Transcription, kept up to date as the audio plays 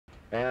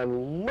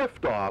and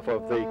liftoff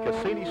of the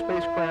Cassini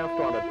spacecraft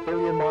on a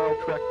billion-mile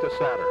trek to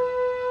Saturn.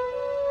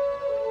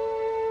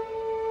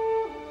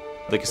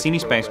 The Cassini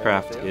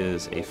spacecraft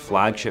is a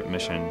flagship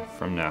mission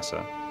from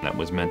NASA that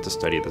was meant to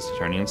study the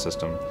Saturnian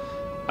system,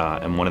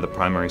 and one of the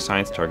primary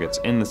science targets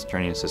in the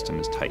Saturnian system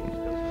is Titan.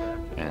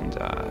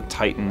 And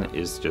Titan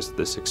is just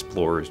this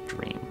explorer's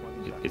dream.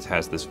 It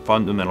has this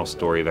fundamental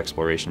story of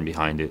exploration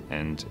behind it,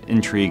 and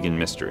intrigue and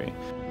mystery.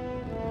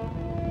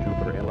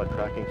 Jupiter Inlet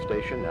Tracking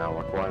Station now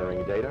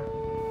acquiring data.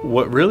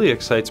 What really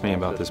excites me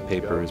about this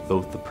paper is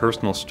both the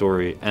personal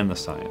story and the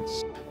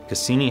science.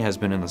 Cassini has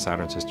been in the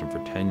Saturn system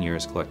for 10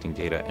 years collecting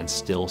data and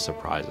still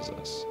surprises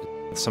us.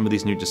 Some of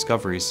these new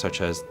discoveries,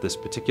 such as this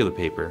particular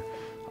paper,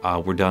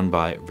 were done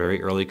by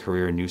very early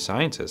career new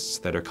scientists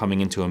that are coming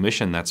into a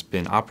mission that's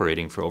been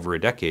operating for over a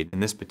decade.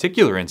 In this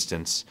particular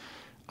instance,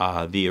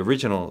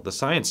 the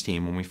science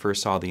team, when we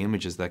first saw the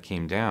images that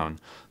came down,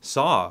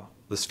 saw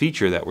this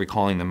feature that we're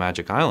calling the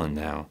Magic Island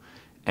now.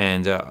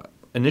 And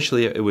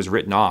initially it was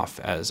written off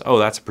as, oh,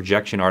 that's a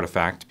projection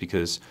artifact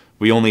because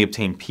we only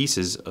obtain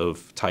pieces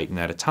of Titan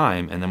at a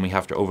time and then we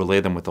have to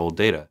overlay them with old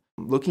data.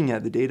 Looking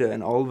at the data,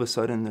 and all of a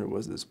sudden there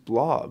was this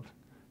blob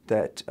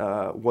that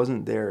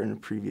wasn't there in a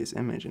previous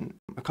image. And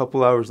a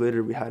couple hours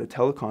later we had a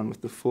telecon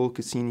with the full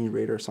Cassini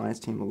radar science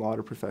team, a lot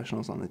of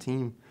professionals on the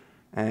team.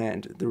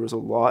 And there was a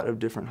lot of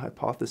different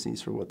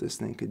hypotheses for what this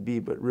thing could be,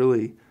 but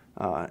really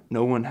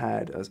no one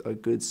had a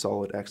good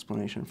solid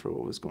explanation for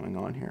what was going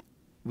on here.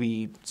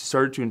 We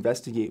started to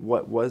investigate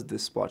what was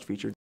this splotch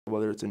feature,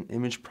 whether it's an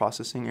image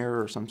processing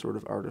error or some sort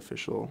of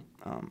artificial,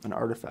 an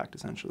artifact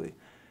essentially.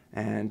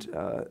 And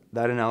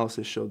that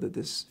analysis showed that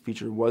this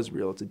feature was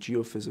real. It's a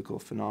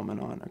geophysical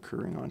phenomenon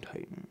occurring on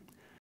Titan.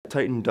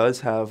 Titan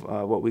does have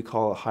what we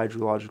call a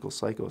hydrological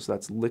cycle, so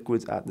that's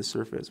liquids at the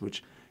surface,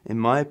 which in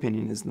my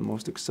opinion is the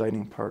most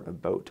exciting part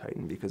about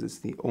Titan because it's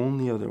the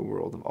only other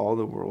world of all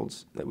the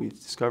worlds that we've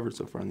discovered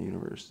so far in the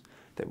universe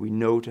that we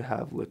know to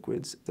have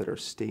liquids that are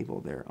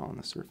stable there on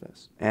the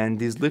surface. And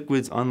these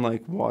liquids,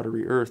 unlike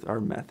watery Earth,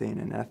 are methane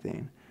and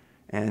ethane.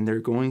 And they're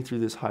going through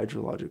this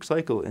hydrologic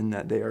cycle in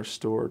that they are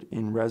stored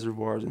in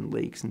reservoirs and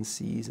lakes and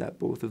seas at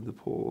both of the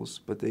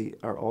poles, but they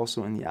are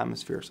also in the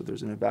atmosphere, so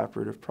there's an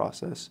evaporative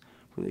process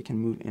where they can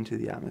move into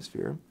the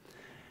atmosphere.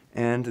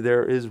 And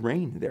there is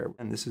rain there,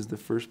 and this is the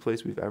first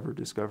place we've ever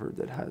discovered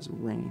that has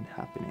rain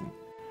happening.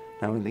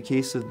 Now, in the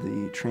case of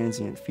the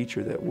transient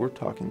feature that we're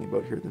talking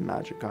about here, the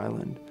Magic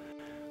Island,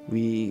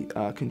 we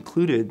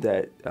concluded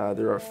that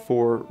there are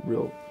four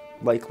real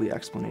likely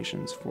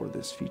explanations for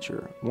this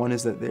feature. One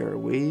is that they are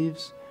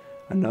waves,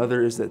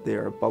 another is that they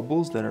are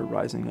bubbles that are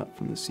rising up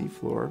from the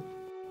seafloor.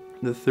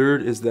 The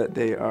third is that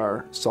they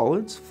are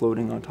solids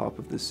floating on top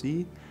of the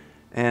sea.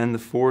 And the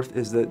fourth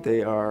is that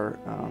they are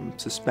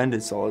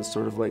suspended solids,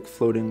 sort of like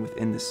floating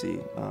within the sea,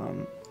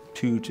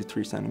 2 to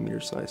 3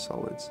 centimeter size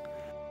solids.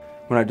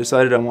 When I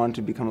decided I wanted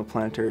to become a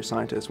planetary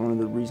scientist, one of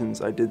the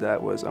reasons I did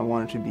that was I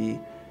wanted to be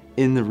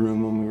in the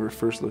room when we were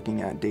first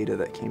looking at data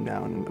that came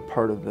down and a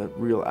part of the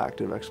real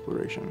active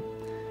exploration.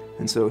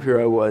 And so here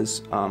I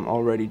was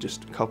already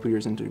just a couple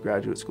years into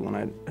graduate school and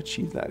I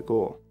achieved that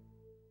goal.